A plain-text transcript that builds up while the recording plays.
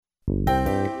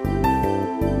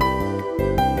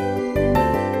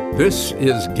This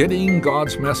is Getting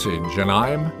God's Message, and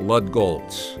I'm Lud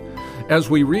Goltz. As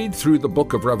we read through the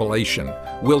book of Revelation,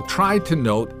 we'll try to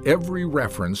note every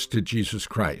reference to Jesus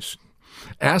Christ.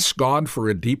 Ask God for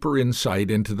a deeper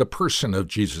insight into the person of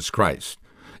Jesus Christ.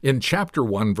 In chapter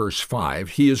 1, verse 5,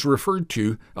 he is referred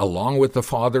to, along with the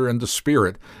Father and the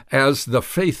Spirit, as the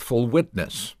faithful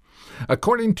witness.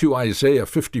 According to Isaiah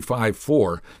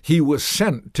 55:4, he was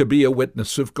sent to be a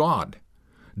witness of God.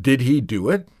 Did he do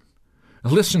it?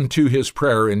 Listen to his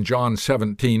prayer in John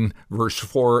 17, verse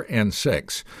 4 and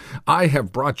 6. I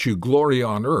have brought you glory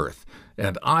on earth,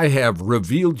 and I have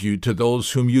revealed you to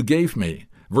those whom you gave me.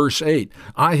 Verse 8,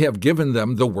 I have given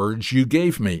them the words you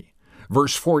gave me.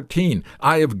 Verse 14,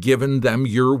 I have given them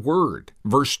your word.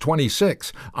 Verse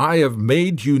 26, I have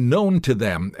made you known to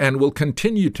them and will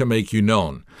continue to make you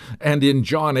known. And in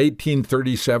John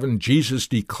 18:37, Jesus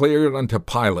declared unto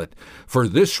Pilate, For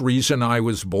this reason I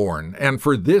was born, and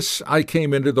for this I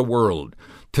came into the world,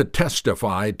 to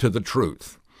testify to the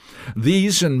truth.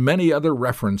 These and many other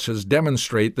references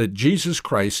demonstrate that Jesus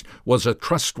Christ was a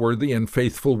trustworthy and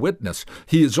faithful witness.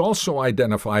 He is also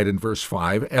identified in verse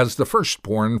 5 as the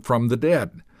firstborn from the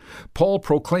dead. Paul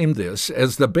proclaimed this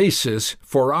as the basis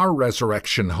for our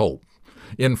resurrection hope.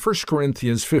 In 1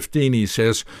 Corinthians 15, he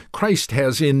says, Christ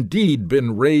has indeed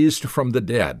been raised from the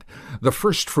dead, the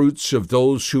firstfruits of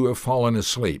those who have fallen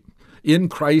asleep. In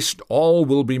Christ all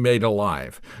will be made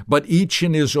alive, but each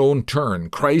in his own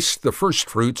turn, Christ the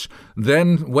firstfruits,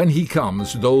 then when he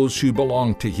comes, those who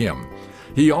belong to him.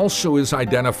 He also is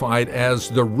identified as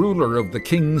the ruler of the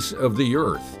kings of the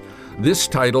earth. This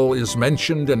title is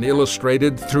mentioned and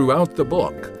illustrated throughout the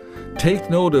book. Take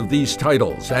note of these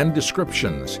titles and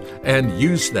descriptions and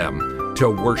use them to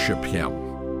worship him.